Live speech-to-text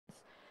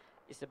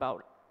is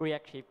about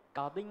reactive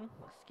garbling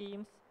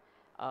schemes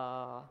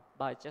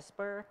by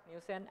Jesper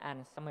Nielsen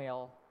and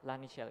Samuel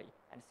Lanicelli.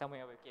 And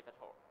Samuel will give a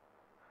talk.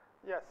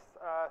 Yes,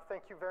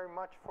 thank you very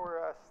much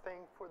for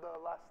staying for the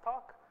last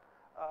talk.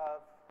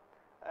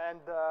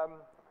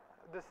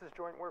 This is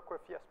joint work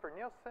with Jesper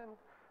Nielsen,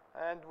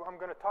 and I'm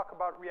going to talk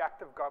about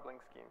reactive garbling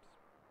schemes.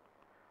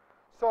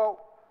 So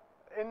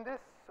in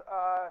this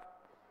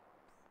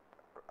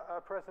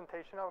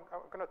presentation,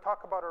 I'm going to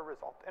talk about our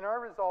result. And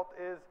our result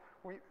is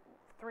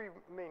three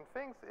main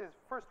things.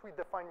 First, we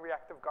define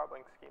reactive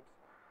garbling schemes.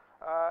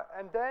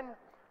 And then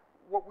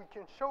what we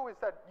can show is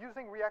that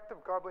using reactive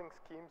garbling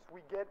schemes,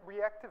 we get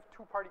reactive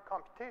two-party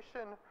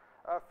computation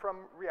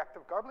from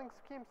reactive garbling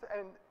schemes,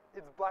 and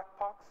it's black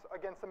box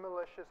against a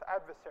malicious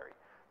adversary.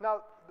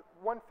 Now,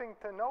 one thing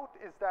to note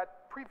is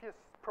that previous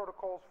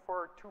protocols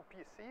for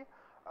 2PC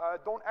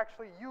don't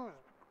actually use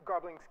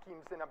garbling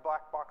schemes in a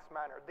black box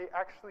manner. They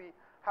actually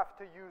have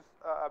to use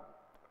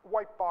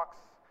white box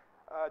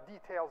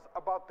details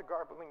about the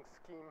garbling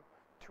scheme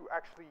to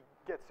actually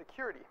get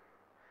security.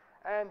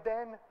 And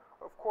then,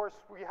 of course,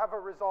 we have a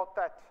result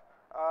that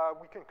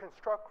we can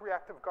construct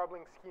reactive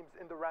garbling schemes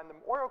in the random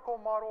oracle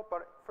model,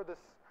 but for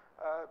this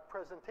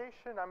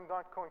presentation, I'm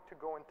not going to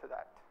go into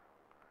that.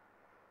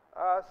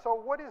 So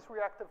what is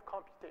reactive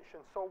computation?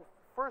 So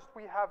first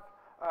we have,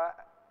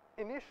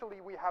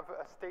 initially we have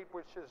a state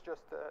which is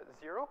just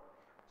 0.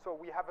 So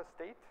we have a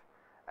state,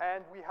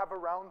 and we have a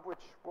round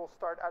which will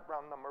start at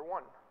round number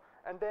 1.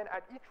 And then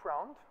at each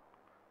round,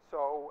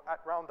 so at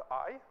round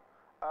I,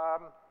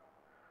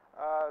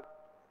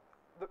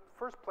 the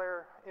first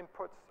player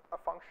inputs a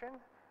function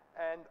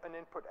and an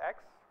input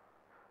x.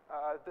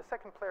 The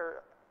second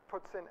player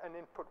puts in an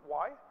input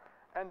y,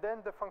 and then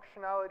the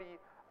functionality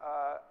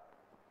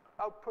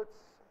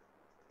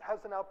has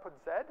an output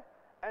z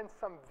and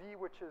some v,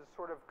 which is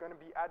sort of going to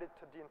be added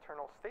to the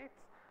internal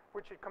states,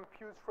 which it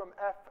computes from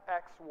f,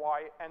 x,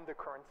 y, and the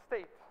current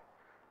state.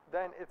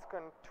 Then it's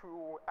going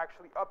to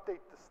actually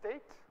update the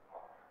state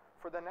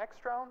for the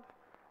next round,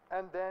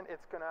 and then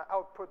it's going to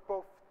output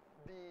both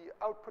the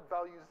output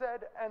value z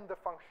and the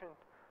function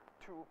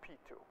to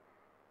P2.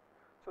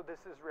 So this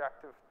is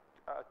reactive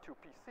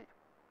 2PC.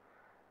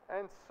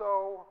 And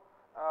so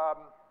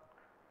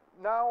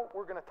now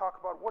we're going to talk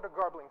about what a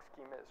garbling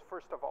scheme is,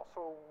 first of all.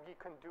 So we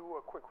can do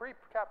a quick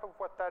recap of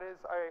what that is.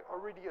 I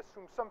already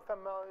assumed some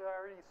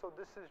familiarity, so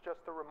this is just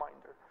a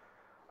reminder.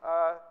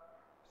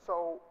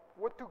 So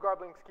what do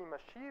garbling schemes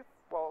achieve?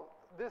 Well,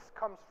 this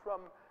comes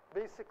from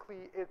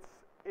basically it's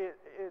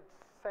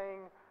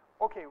saying,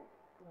 okay,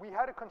 we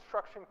had a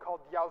construction called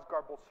Yau's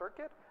garble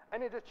circuit,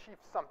 and it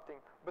achieved something.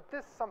 But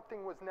this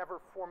something was never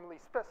formally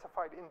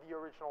specified in the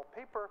original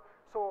paper.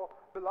 So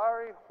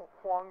Bellari,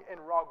 Huang, and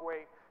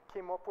Rogway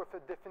came up with a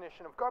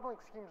definition of garbling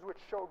schemes which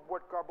showed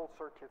what garbled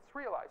circuits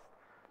realized.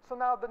 So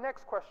now the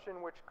next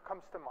question which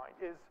comes to mind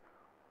is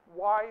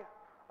why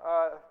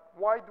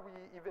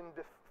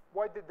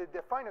did they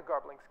define a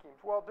garbling scheme?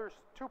 Well, there's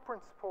two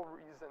principal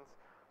reasons.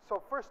 So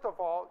first of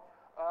all,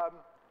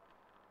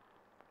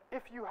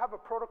 if you have a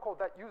protocol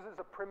that uses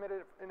a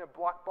primitive in a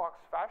black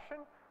box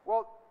fashion,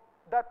 well,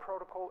 that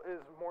protocol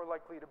is more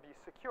likely to be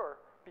secure,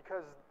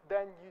 because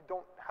then you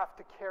don't have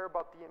to care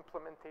about the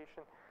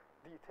implementation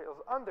details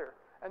under.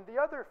 And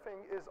the other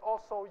thing is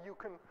also you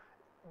can,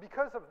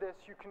 because of this,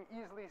 you can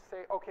easily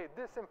say, okay,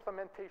 this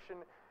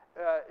implementation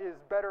is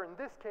better in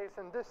this case,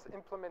 and this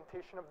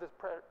implementation of this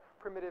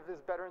primitive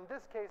is better in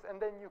this case,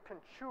 and then you can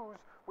choose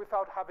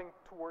without having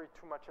to worry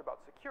too much about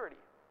security.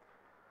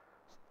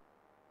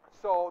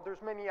 So there's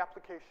many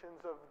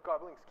applications of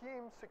garbling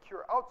schemes: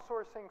 secure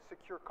outsourcing,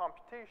 secure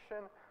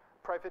computation,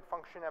 private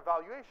function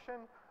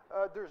evaluation.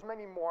 There's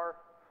many more,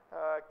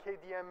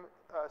 KDM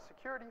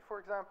security, for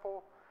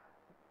example,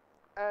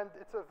 and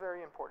it's a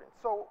very important.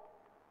 So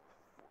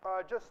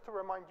just to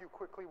remind you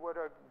quickly what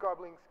a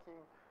garbling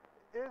scheme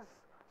is.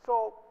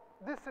 So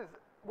this is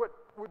what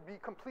would be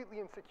completely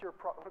insecure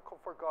protocol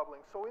for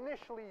garbling. So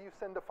initially you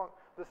send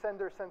the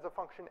sender sends a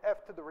function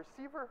f to the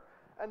receiver,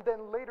 and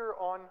then later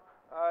on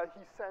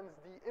he sends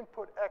the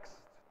input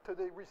x to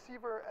the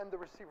receiver, and the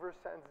receiver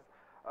sends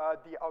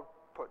the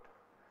output.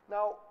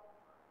 Now,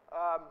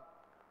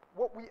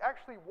 what we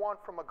actually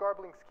want from a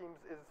garbling scheme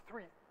is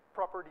three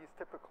properties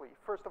typically.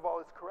 First of all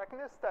is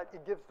correctness, that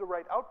it gives the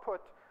right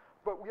output,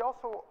 but we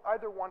also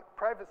either want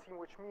privacy,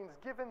 which means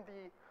given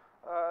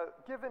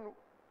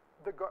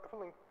the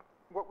garbling,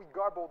 what we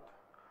garbled,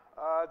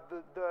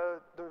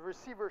 the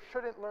receiver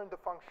shouldn't learn the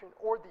function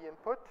or the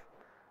input,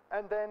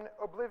 and then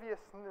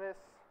obliviousness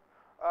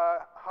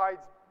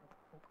hides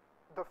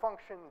the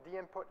function, the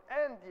input,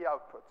 and the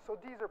output. So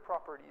these are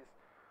properties.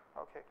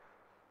 Okay.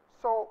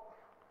 So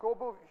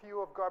global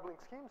view of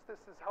garbling schemes. This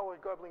is how a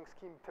garbling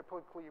scheme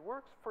typically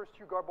works. First,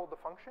 you garble the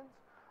functions.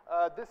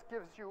 This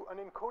gives you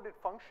an encoded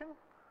function,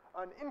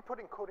 an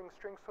input encoding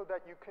string so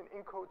that you can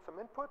encode some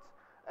inputs,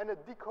 and a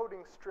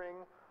decoding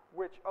string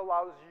which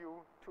allows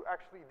you to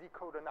actually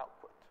decode an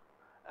output.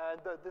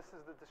 And this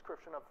is the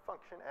description of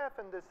function f,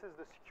 and this is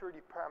the security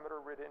parameter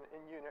written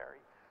in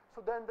unary. So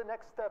then the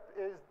next step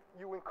is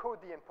you encode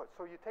the input.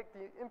 So you take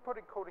the input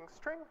encoding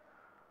string,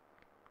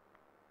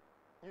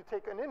 you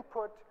take an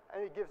input,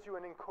 and it gives you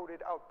an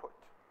encoded output.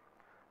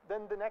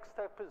 Then the next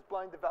step is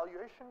blind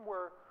evaluation,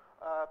 where,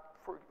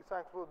 for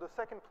example, the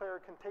second player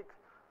can take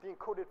the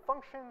encoded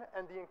function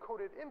and the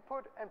encoded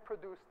input and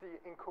produce the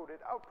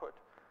encoded output.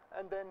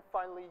 And then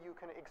finally, you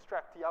can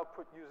extract the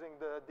output using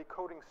the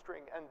decoding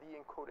string and the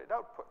encoded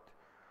output.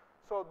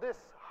 So this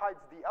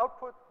hides the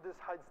output, this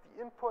hides the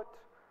input,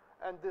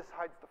 and this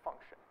hides the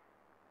function.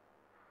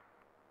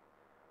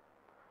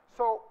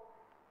 So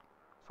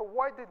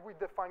why did we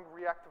define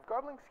reactive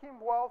garbling scheme?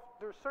 Well,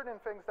 there's certain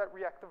things that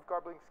reactive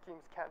garbling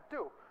schemes can't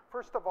do.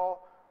 First of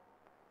all,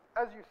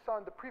 as you saw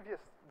in the previous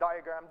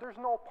diagram, there's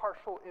no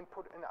partial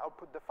input and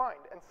output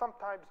defined. And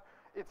sometimes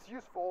it's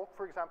useful,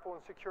 for example, in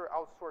secure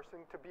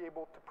outsourcing, to be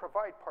able to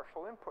provide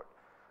partial input.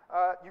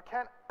 You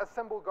can't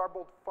assemble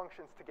garbled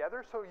functions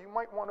together, so you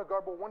might want to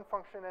garble one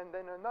function and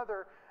then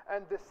another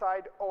and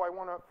decide, oh, I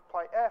want to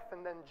apply F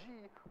and then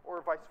G, or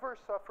vice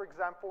versa. For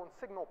example, in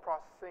signal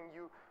processing,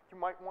 you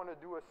might want to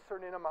do a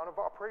certain amount of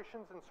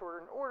operations in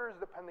certain orders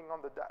depending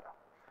on the data.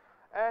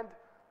 And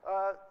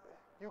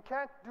you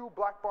can't do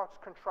black box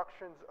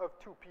constructions of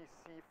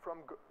 2PC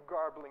from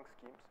garbling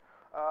schemes.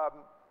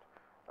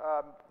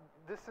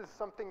 This is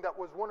something that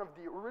was one of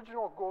the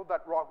original goals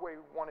that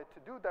Rogway wanted to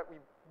do, that we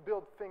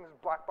build things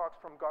black box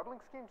from garbling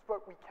schemes,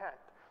 but we can't.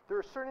 There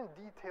are certain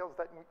details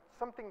that,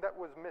 something that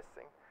was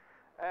missing,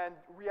 and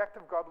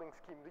reactive garbling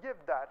scheme give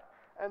that.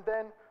 And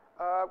then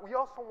we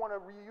also want to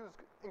reuse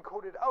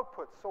encoded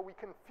outputs, so we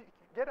can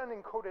get an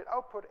encoded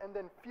output and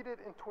then feed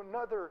it into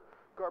another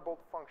garbled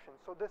function.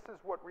 So this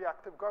is what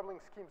reactive garbling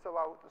schemes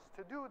allow us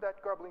to do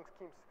that garbling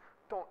schemes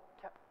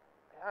can't.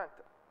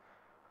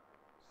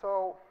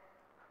 So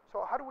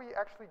how do we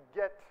actually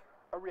get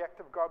a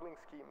reactive garbling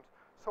scheme?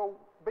 So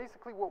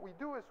basically what we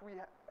do is we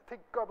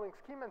take garbling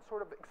scheme and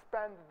sort of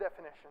expand the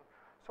definition.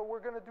 So we're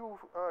going to do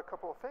a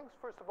couple of things.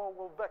 First of all,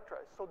 we'll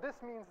vectorize. So this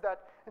means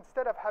that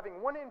instead of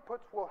having one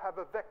input, we'll have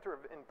a vector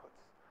of inputs.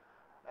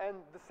 And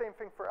the same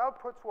thing for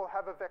outputs, we'll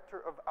have a vector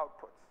of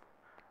outputs.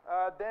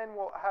 Then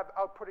we'll have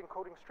output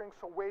encoding strings,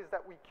 so ways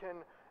that we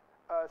can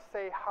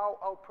say how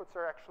outputs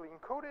are actually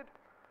encoded.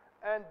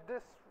 And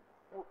this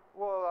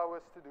will allow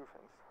us to do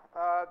things.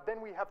 Then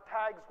we have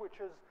tags, which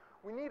is,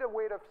 we need a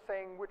way of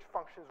saying which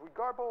functions we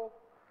garble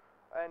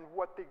and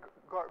what they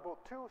garble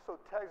to. So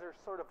tags are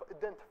sort of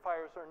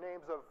identifiers or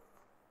names of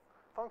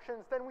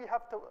functions. Then we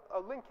have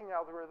a linking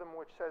algorithm,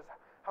 which says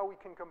how we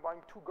can combine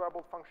two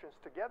garbled functions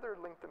together,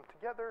 link them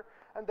together.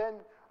 And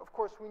then, of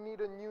course, we need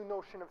a new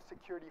notion of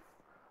security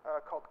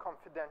called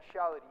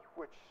confidentiality,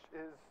 which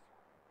is,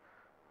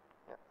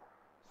 yeah.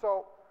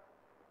 So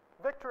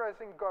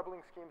vectorizing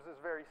garbling schemes is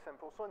very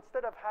simple. So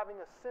instead of having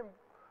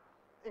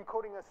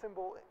encoding a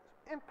symbol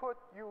input,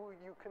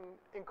 you can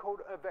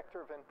encode a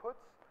vector of inputs.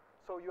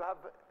 So you have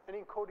an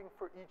encoding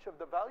for each of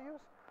the values,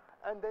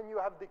 and then you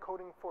have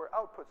decoding for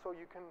output. So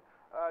you can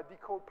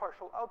decode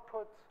partial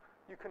outputs,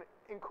 you can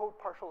encode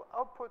partial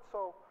outputs,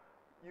 so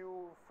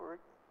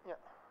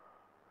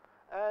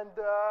and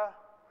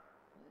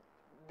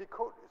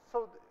decode,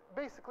 so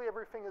basically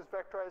everything is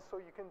vectorized, so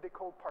you can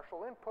decode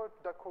partial input,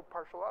 decode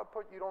partial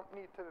output. You don't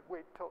need to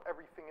wait till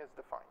everything is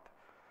defined.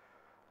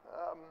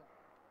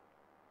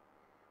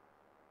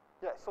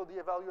 Yeah, so the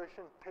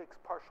evaluation takes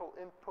partial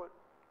input,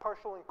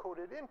 partial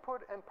encoded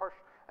input, and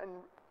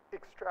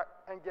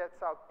gets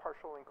out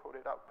partial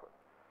encoded output.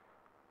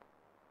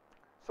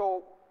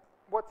 So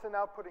what's an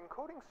output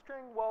encoding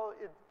string? Well,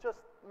 it just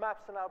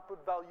maps an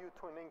output value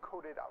to an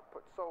encoded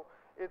output. So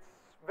it's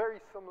very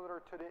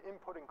similar to the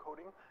input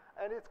encoding,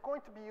 and it's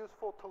going to be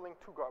useful to link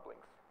two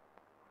garblings.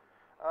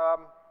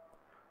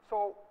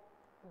 So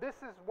this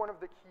is one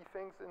of the key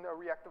things in a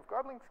reactive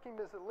garbling scheme,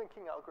 is a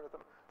linking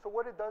algorithm. So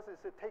what it does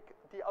is it takes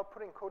the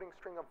output encoding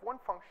string of one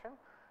function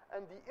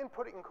and the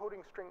input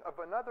encoding string of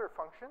another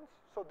function.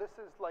 So this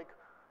is like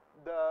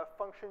the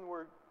function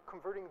we're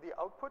converting the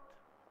output,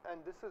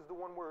 and this is the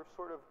one we're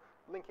sort of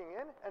linking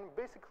in. And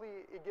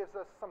basically, it gives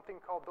us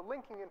something called the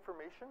linking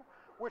information,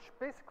 which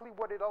basically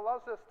what it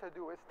allows us to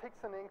do is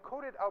takes an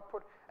encoded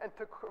output and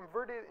to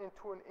convert it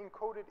into an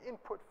encoded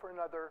input for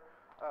another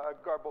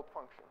garbled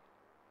function.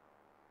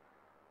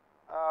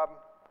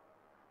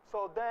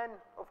 So then,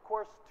 of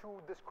course,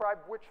 to describe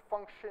which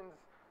functions,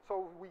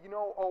 so we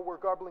know, oh, we're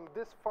garbling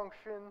this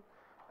function,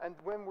 and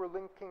when we're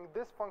linking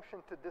this function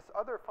to this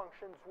other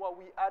functions, well,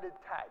 we added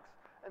tags.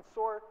 And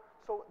so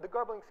the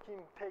garbling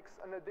scheme takes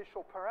an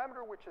additional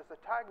parameter, which is a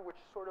tag,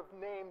 which sort of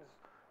names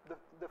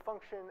the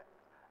function.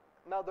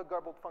 Now the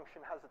garbled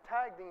function has a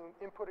tag, the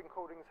input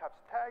encodings have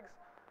tags,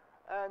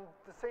 and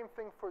the same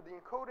thing for the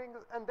encodings,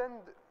 and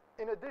then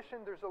in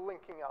addition, there's a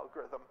linking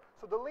algorithm.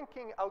 So the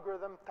linking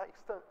algorithm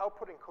takes the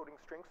output encoding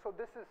string. So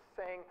this is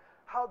saying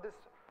how the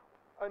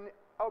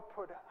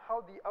output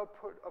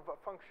of a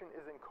function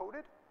is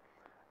encoded,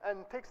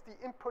 and takes the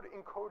input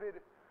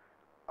encoded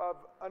of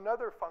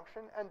another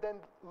function and then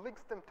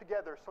links them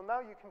together. So now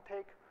you can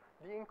take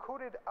the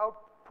encoded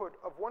output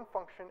of one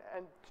function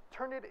and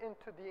turn it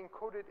into the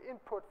encoded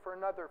input for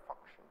another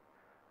function.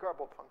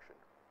 garbled function.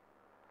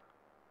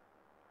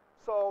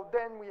 So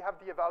then we have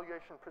the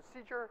evaluation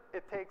procedure.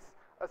 It takes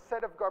a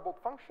set of garbled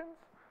functions,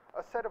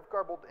 a set of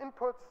garbled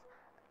inputs,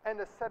 and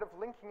a set of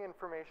linking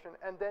information,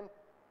 and then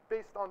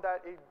based on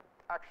that, it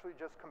actually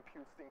just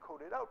computes the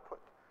encoded output.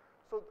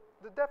 So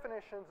the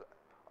definitions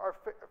are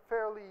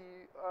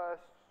fairly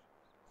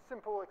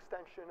simple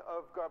extension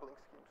of garbling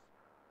schemes.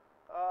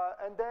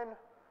 And then,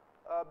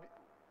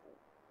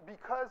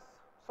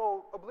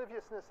 so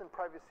obliviousness and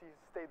privacy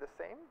stay the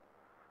same.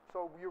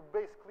 So you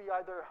basically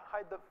either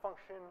hide the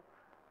function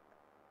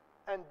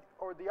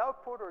or the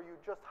output, or you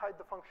just hide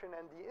the function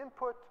and the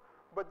input,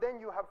 but then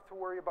you have to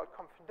worry about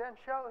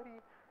confidentiality.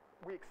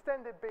 We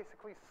extended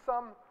basically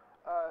some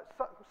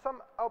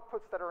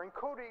outputs that are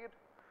encoded.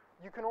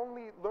 You can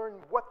only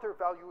learn what their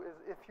value is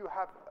if you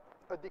have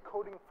a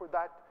decoding for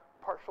that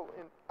partial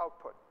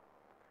output.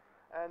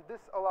 And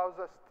this allows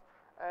us,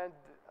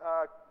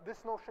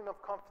 this notion of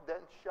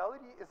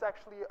confidentiality is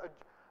actually,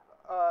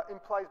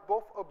 implies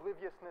both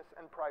obliviousness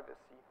and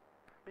privacy.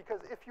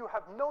 Because if you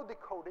have no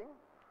decoding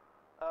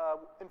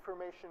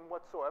information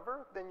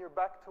whatsoever, then you're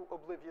back to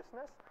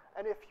obliviousness.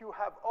 And if you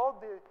have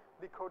all the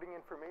decoding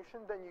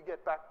information, then you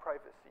get back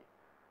privacy.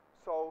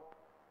 So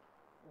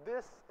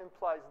this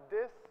implies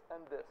this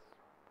and this.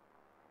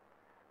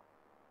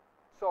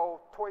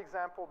 So toy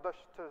example,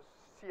 just to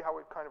see how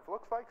it kind of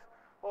looks like.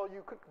 Well,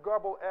 you could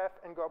garble F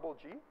and garble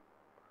G.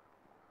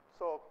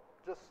 So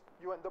just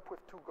you end up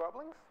with two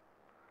garblings.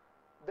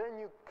 Then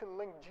you can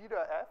link G to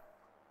F.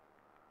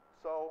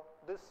 So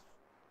this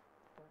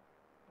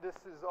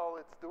is all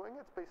it's doing.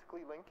 It's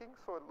basically linking,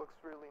 so it looks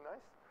really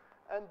nice.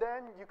 And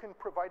then you can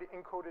provide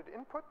encoded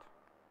input,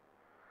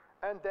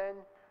 and then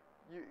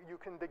you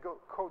can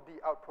decode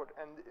the output,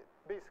 and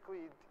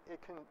basically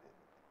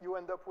you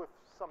end up with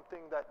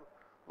something that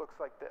looks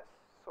like this.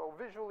 So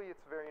visually,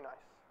 it's very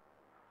nice.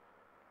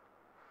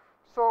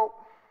 So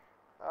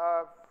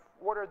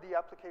what are the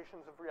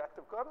applications of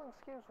reactive garbling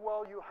schemes?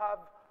 Well, you have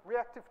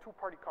reactive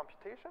two-party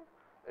computation.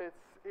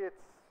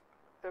 It's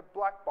a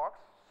black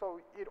box, so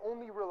it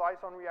only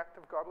relies on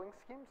reactive garbling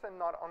schemes and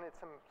not on its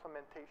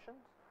implementations.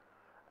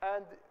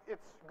 And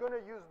it's going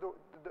to use the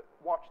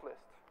watch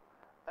list.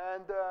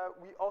 And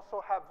we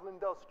also have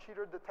Lindel's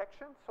cheater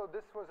detection. So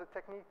this was a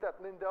technique that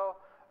Lindell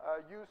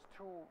used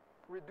to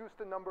reduce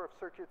the number of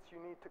circuits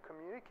you need to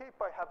communicate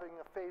by having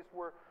a phase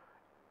where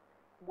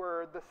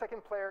the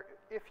second player,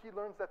 if he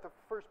learns that the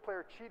first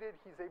player cheated,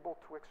 he's able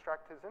to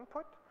extract his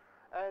input.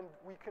 And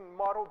we can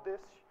model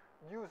this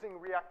using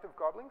reactive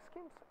garbling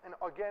schemes. And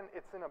again,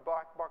 it's in a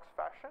black box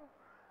fashion.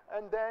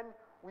 And then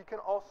we can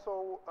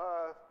also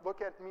look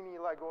at mini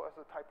Lego as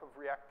a type of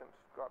reactive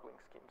garbling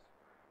schemes.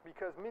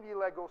 Because mini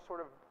Lego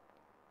sort of,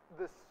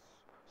 this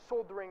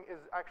soldering is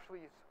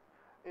actually,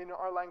 in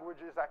our language,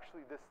 is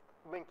actually this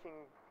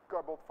linking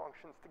garbled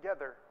functions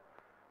together.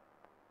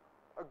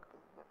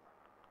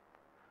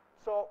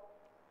 So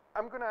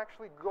I'm going to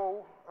actually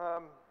go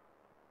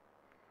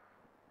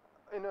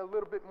in a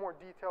little bit more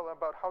detail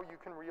about how you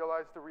can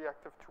realize the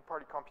reactive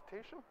two-party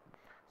computation.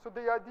 So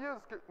the idea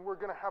is we're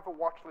going to have a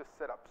watch list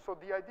set up. So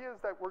the idea is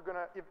that we're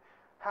going to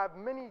have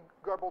many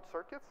garbled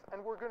circuits, and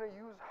we're going to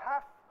use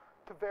half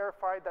to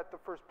verify that the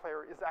first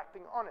player is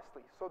acting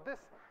honestly. So this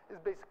is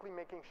basically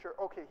making sure,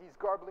 okay, he's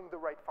garbling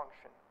the right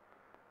function.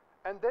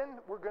 And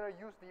then we're going to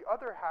use the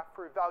other half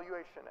for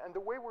evaluation. And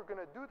the way we're going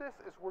to do this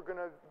is we're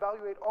going to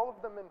evaluate all of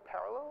them in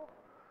parallel,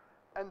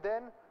 and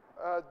then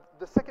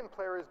the second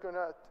player is going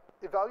to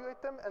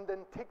evaluate them and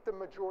then take the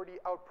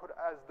majority output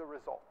as the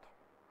result.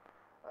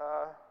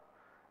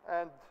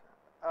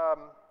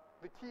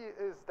 The key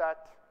is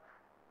that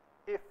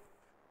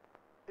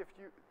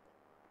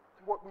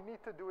what we need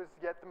to do is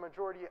get the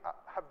majority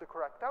have the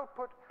correct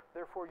output,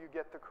 therefore you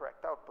get the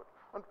correct output.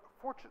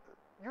 Unfortunately,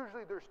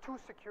 usually there's two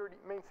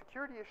main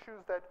security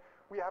issues that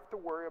we have to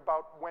worry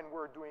about when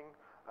we're doing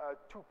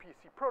two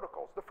PC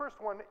protocols. The first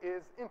one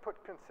is input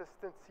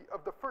consistency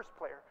of the first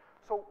player.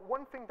 So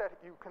one thing that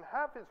you can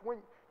have is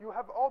when you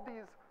have all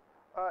these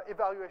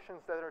evaluations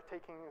that are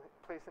taking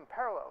place in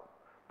parallel.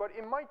 But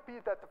it might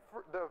be that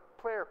the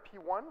player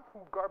P1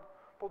 who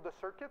garbled the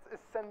circuits is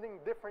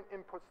sending different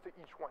inputs to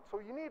each one. So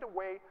you need a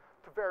way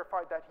to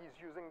verify that he's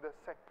using the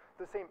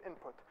same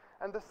input.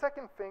 And the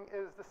second thing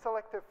is the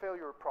selective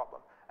failure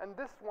problem. And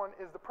this one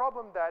is the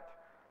problem that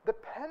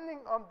depending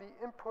on the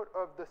input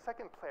of the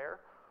second player,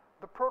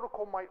 the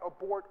protocol might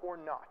abort or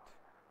not.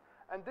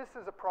 And this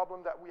is a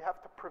problem that we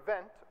have to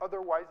prevent,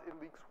 otherwise it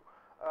leaks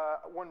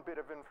one bit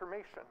of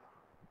information.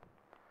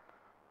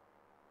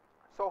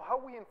 So how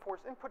we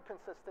enforce input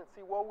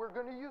consistency? Well, we're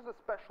going to use a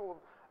special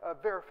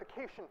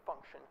verification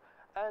function.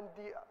 And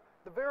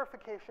the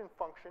verification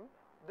function,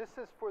 this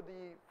is for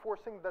the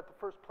forcing that the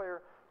first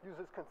player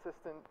uses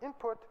consistent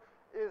input,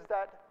 is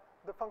that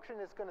the function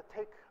is going to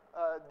take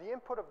the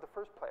input of the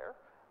first player,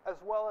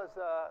 as well as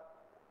a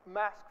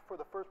mask for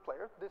the first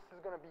player. This is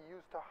going to be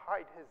used to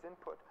hide his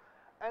input.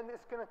 And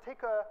it's going to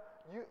take a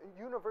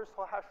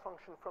universal hash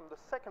function from the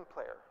second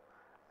player.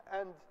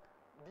 And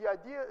the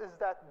idea is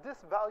that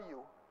this value,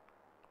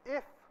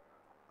 if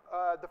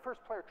the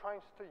first player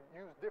tries to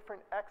use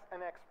different x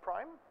and x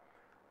prime,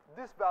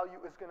 this value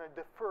is going to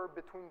differ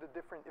between the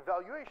different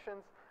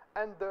evaluations,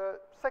 and the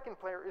second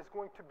player is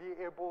going to be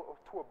able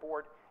to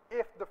abort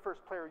if the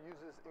first player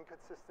uses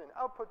inconsistent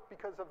output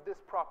because of this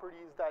property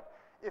is that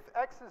if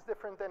x is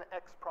different than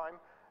x prime,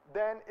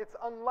 then it's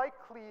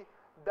unlikely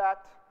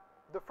that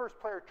the first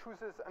player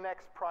chooses an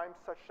x prime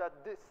such that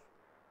this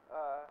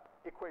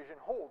equation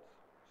holds.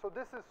 So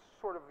this is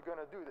sort of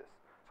going to do this.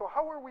 So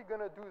how are we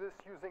going to do this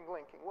using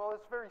linking? Well,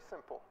 it's very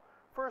simple.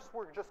 First,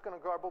 we're just going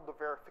to garble the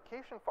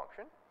verification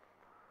function.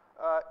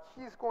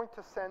 He's going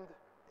to send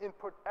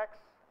input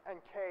x and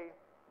k.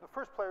 The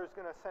first player is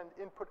going to send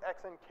input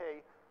x and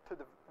k to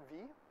the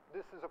v.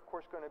 This is, of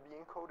course, going to be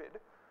encoded.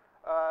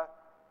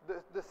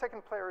 The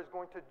second player is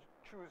going to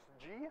choose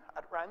g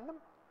at random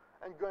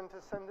and going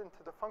to send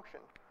into the function.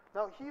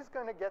 Now, he's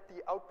going to get the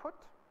output,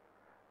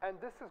 and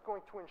this is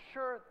going to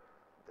ensure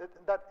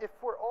that if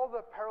for all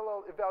the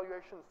parallel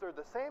evaluations they're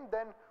the same,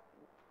 then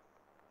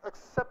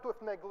except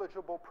with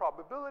negligible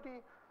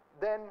probability,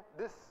 then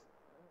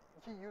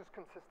he used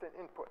consistent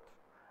input.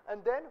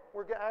 And then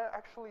we're going to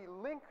actually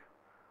link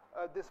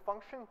this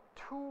function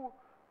to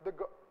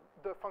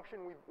the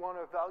function we want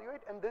to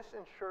evaluate, and this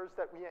ensures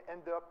that we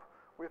end up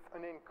with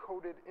an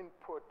encoded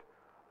input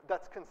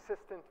that's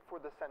consistent for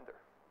the sender.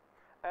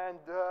 And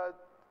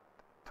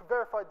to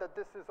verify that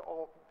this is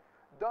all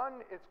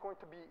done, it's going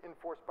to be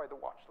enforced by the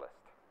watch list.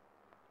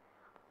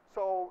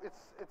 So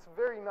it's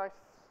very nice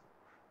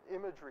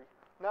imagery.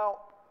 Now,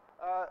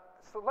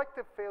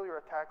 selective failure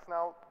attacks.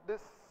 Now,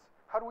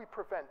 how do we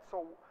prevent?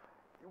 So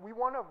we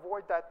want to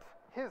avoid that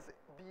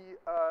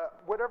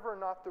whatever or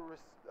not the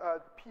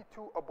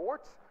P2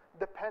 aborts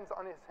depends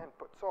on his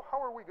input. So how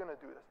are we going to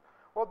do this?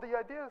 Well, the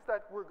idea is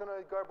that we're going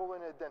to garble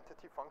an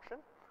identity function.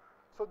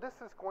 So this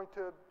is going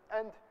to,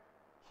 and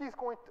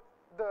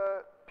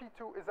the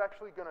P2 is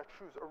actually going to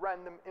choose a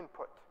random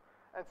input.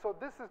 And so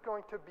this is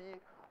going to be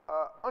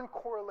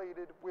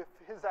uncorrelated with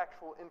his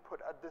actual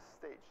input at this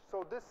stage.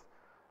 So this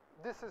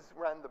is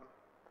random.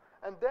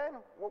 And then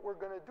what we're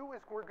going to do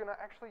is we're going to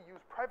actually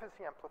use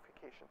privacy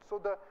amplification. So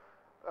the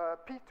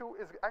P2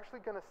 is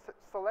actually going to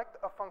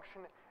select a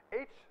function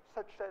h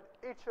such that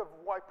h of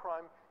y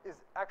prime is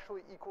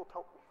actually equal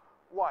to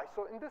y.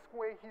 So in this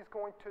way, he's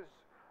going to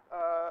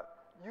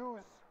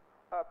use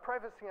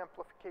privacy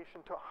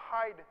amplification to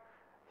hide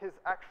his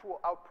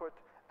actual output,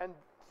 and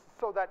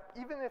so that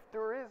even if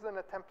there is an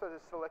attempt at a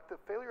selective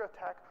failure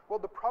attack, well,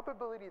 the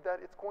probability that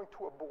it's going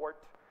to abort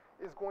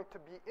is going to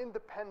be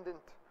independent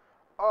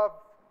of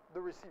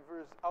the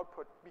receiver's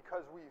output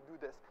because we do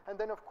this. And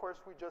then, of course,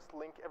 we just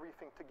link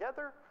everything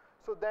together.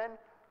 So then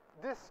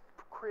this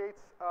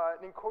creates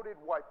an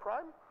encoded y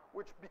prime,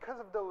 which because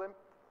of the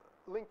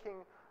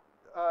linking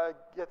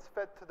gets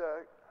fed to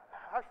the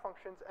hash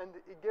functions, and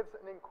it gives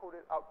an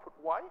encoded output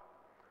y.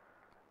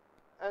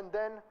 And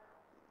then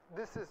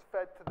this is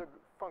fed to the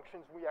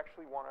functions we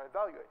actually want to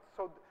evaluate.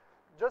 So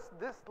just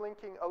this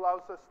linking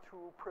allows us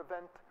to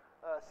prevent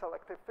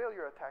selective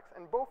failure attacks.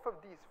 And both of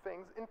these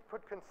things,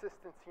 input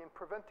consistency and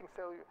preventing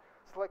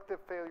selective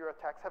failure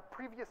attacks, have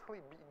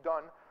previously been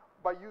done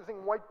by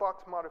using white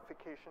box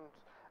modifications.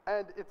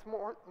 And it's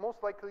most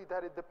likely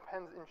that it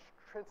depends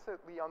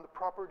intrinsically on the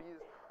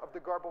properties of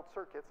the garbled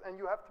circuits. And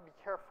you have to be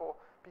careful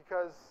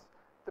because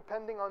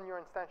depending on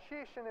your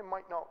instantiation, it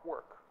might not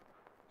work.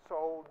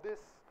 So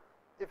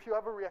if you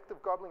have a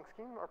reactive garbling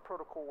scheme, our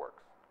protocol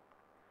works.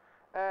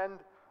 And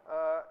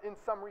in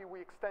summary,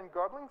 we extend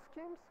garbling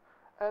schemes,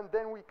 and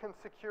then we can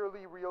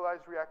securely realize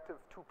reactive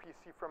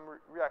 2PC from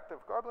reactive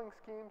garbling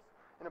schemes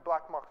in a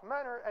black box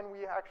manner, and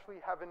we actually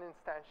have an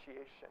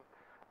instantiation.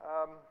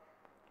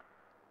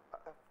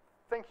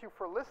 Thank you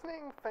for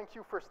listening. Thank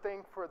you for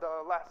staying for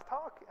the last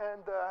talk,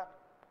 and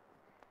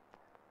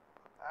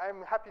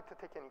I'm happy to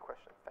take any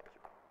questions. Thank you.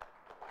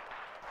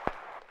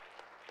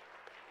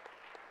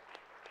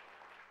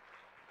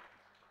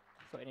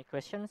 So any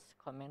questions,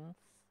 comments?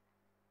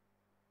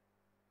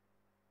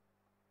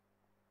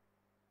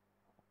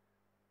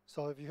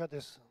 So if you had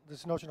this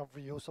notion of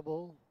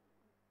reusable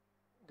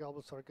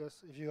garbled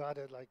circuits, if you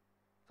added like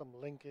some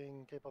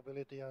linking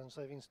capability and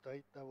saving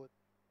state, that would,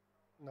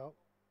 no?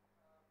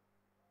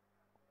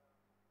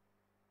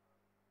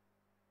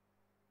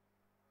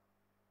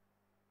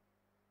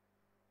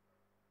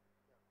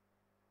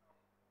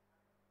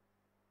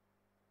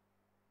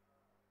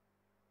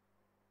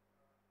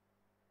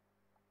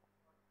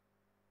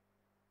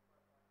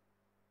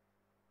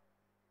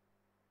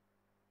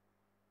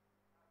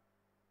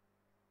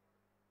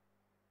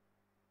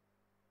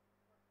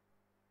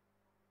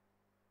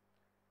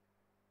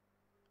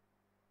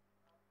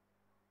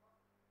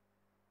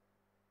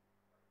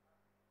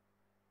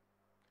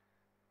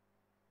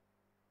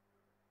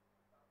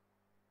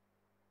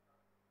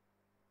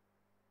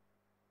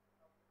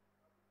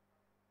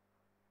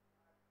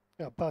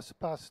 Yeah, pass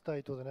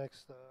state to the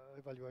next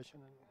evaluation.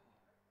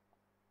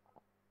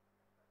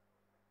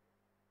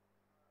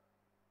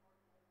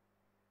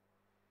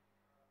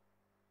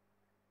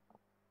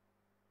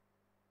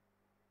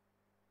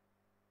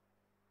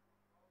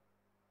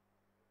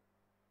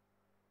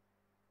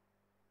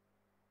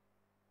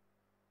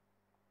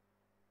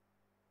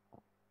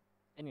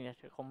 Any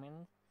other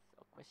comments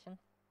or questions?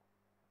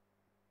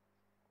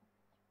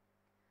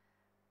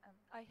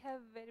 I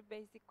have very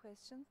basic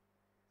question.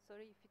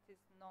 Sorry if it is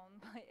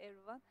known by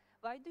everyone.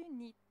 Why do you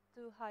need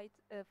to hide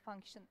a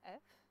function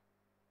f?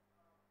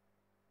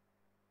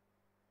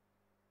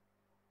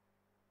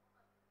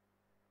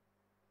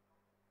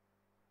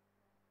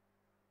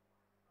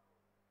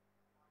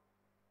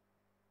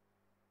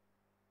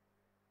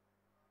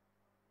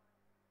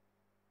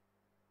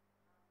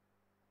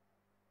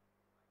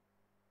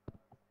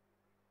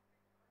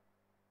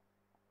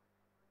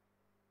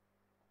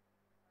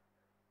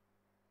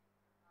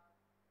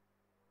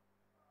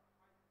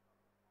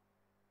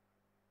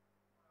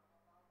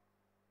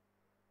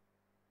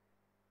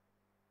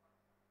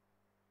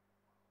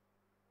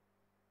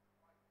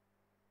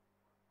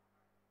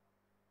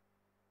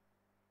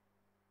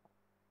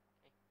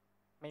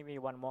 Maybe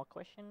one more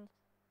question,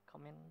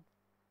 comment.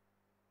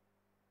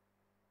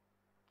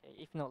 Okay,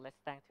 if not, let's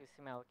thank to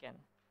Simel again.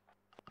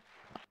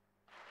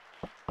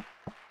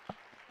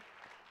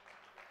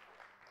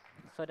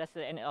 So that's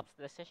the end of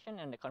the session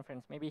and the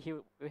conference. Maybe he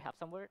will have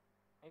some word,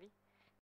 maybe?